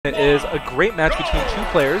It is a great match between two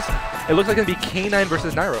players. It looks like it's going to be K9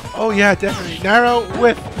 versus Nairo. Oh yeah, definitely. Nairo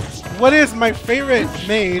with what is my favorite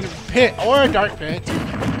main, Pit or Dark Pit,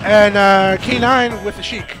 and K9 with the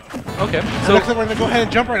Sheik. Okay. So looks like we're going to go ahead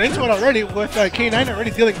and jump right into it already with K9 already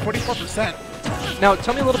dealing 44%. Now,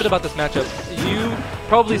 tell me a little bit about this matchup. You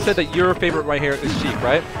probably said that your favorite right here is Sheik,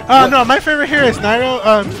 right? No, my favorite here is Nairo.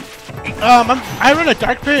 I run a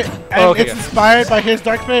Dark Pit, and it's inspired by his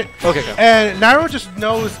Dark Pit. Okay. And Nairo just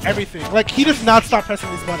knows everything. Like, he does not stop pressing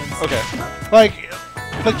these buttons. Okay. Like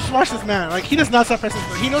just watch this man. Like, he does not stop pressing these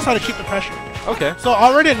buttons. He knows how to keep the pressure. Okay. So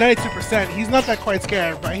already at 92%, he's not that quite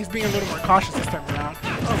scared, but he's being a little more cautious this time around.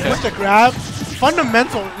 Okay. With the grab,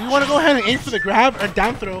 fundamental, you want to go ahead and aim for the grab or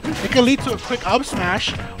down throw. It can lead to a quick up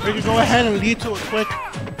smash, or you can go ahead and lead to a quick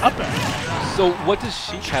up air. So what does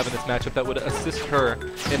Sheik have in this matchup that would assist her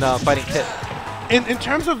in fighting Pit? In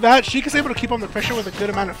terms of that, Sheik is able to keep on the pressure with a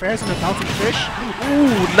good amount of fairs and the bouncing fish.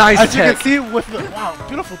 Ooh, nice As tech. you can see with the, wow,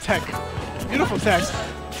 beautiful tech. Beautiful tech.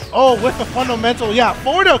 Oh, with the fundamental, yeah,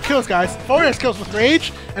 forward air kills, guys. Forward air kills with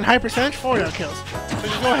rage and high percentage forward air kills. So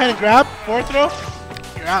you go ahead and grab, forward throw,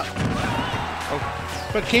 you're out. Oh.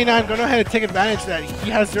 But K9, go ahead and take advantage that he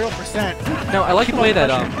has 0%. Now, I like the way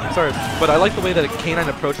that, I like the way that K9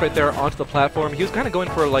 approached right there onto the platform. He was kind of going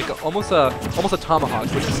for like almost a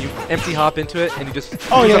tomahawk, which is you empty hop into it and you just...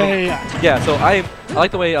 Oh, yeah. Yeah, so I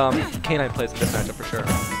like the way K9 plays in this matchup for sure.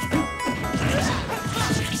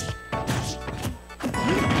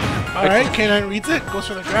 Alright, K9 reads it, goes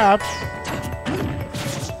for the grab.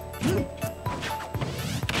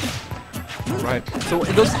 Right. So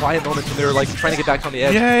in those quiet moments when they're like trying to get back on the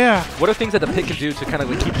edge, what are things that the Pit can do to kind of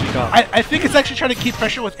like keep Sheik off? I think it's actually trying to keep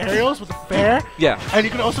pressure with aerials, with the fair. Yeah. And you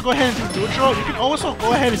can also go ahead and do neutral. You can also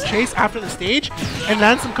go ahead and chase after the stage and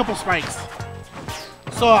land some couple spikes.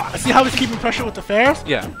 So see how he's keeping pressure with the fairs?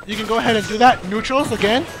 Yeah. You can go ahead and do that. Neutrals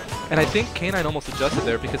again. And I think K9 almost adjusted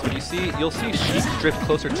there because when you'll see Sheik drift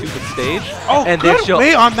closer to the stage. Oh, and good then she'll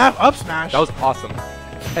way on that up smash. That was awesome.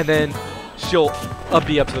 And then she'll up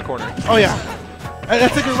B up to the corner. Oh yeah,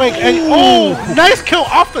 that's a good way. And, oh, nice kill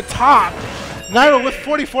off the top. Nairo with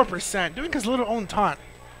 44%, doing his little own taunt.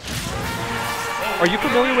 Are you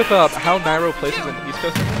familiar with how Nairo plays in the East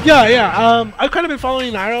Coast? Yeah. I've kind of been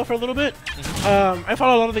following Nairo for a little bit. I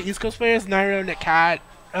follow a lot of the East Coast players, Nairo, Nick Cat.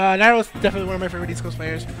 Nairo is definitely one of my favorite East Coast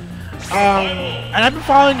players. And I've been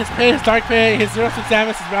following his Pit, his Dark Pit, his 0-6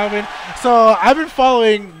 Samus, his Robin. So I've been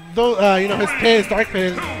following those, his Pit, his Dark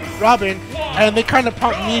Pit, and Robin, and they kind of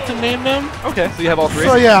prompt me to name them. Okay, so you have all three?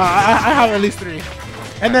 So yeah, I have at least 3.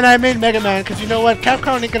 And then I made Mega Man, because you know what,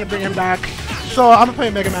 Capcom ain't going to bring him back. So I'm going to play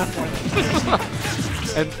Mega Man for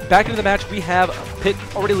him. And back into the match, we have Pit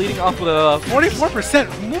already leading off with a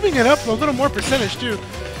 44%, moving it up to a little more percentage too.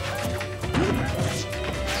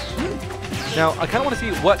 Now, I kind of want to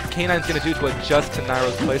see what K9's going to do to adjust to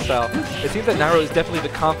Nairo's playstyle. It seems that Nairo is definitely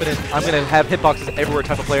the confident, I'm going to have hitboxes everywhere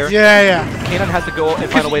type of player. Yeah. K9 has to go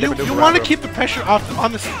and find a way to maneuver. You want to keep the pressure off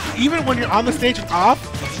on the even when you're on the stage and off,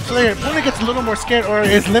 so that your opponent gets a little more scared or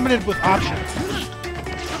is limited with options.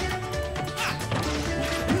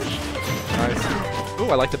 Nice. Ooh,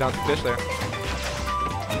 I like the bouncing fish there.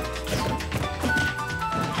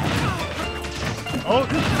 Oh,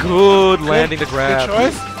 good landing the grab. Good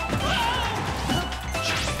choice.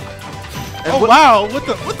 And oh wow, with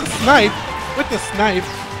the snipe,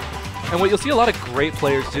 And what you'll see a lot of great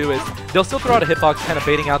players do is they'll still throw out a hitbox, kind of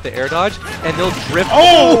baiting out the air dodge, and they'll drift.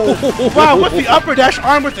 Oh, wow, with the upper dash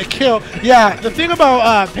arm with the kill. Yeah, the thing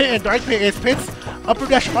about Pit and Dark Pit is Pit's upper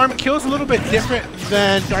dash arm kills a little bit different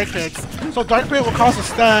than Dark Pit's. So Dark Pit will cause a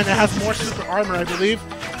stun and has more super armor, I believe,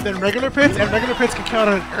 than regular Pits, and regular Pits can kill at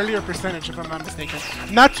an earlier percentage, if I'm not mistaken.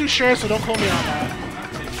 Not too sure, so don't quote me on that.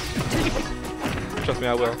 Trust me,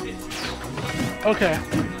 I will. Okay.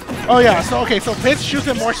 Oh yeah, so Pit shoots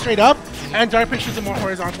it more straight up, and Dark Pit shoots it more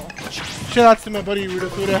horizontal. Shout outs to my buddy Ruda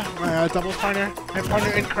Fuda, my doubles partner, my partner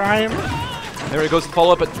in crime. There he goes to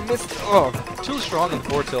follow up, but missed. Oh, too strong in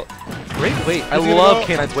forward tilt. Great wait. I love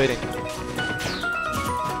K9's waiting.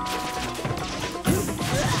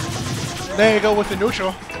 There you go with the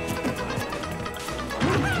neutral.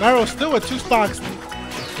 Nairo still with 2 stocks.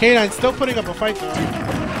 K9 still putting up a fight though.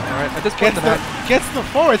 Alright, at this point in the match. Gets the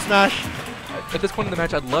forward smash. At this point in the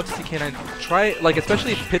match, I'd love to see K9 try, like,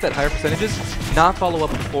 especially if Pit at higher percentages, not follow up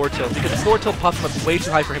with forward tilt, because forward tilt pops him up way too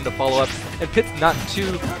high for him to follow up, and Pit's not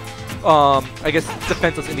too, I guess,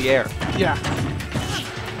 defenseless in the air. Yeah.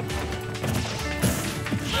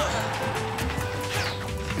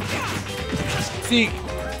 See,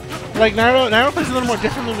 like Nairo plays a little more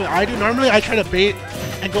differently than I do. Normally, I try to bait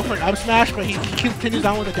and go for an up smash, but he continues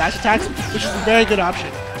on with the dash attacks, which is a very good option.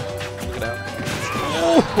 Look it out.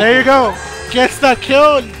 There you go. Gets the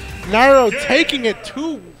kill. Nairo taking it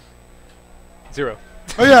 2-0.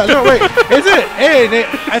 Oh yeah, no wait, is it? Hey,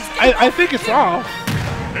 I think it's off.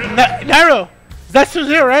 Nairo, that's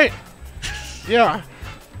 2-0, right? Yeah.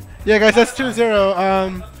 Yeah, guys, that's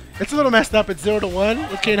 2-0. It's a little messed up. It's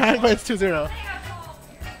 0-1 with K9, but it's 2-0.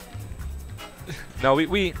 No,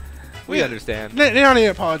 we understand. They don't need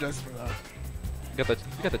to apologize for that. You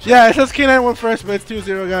got the chat. Yeah, it says K9 won first, but it's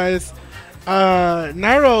 2-0, guys.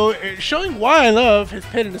 Nairo showing why I love his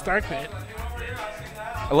pit in the start pit.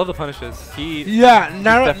 I love the punishes. Nairo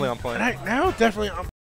definitely on point. Nairo definitely on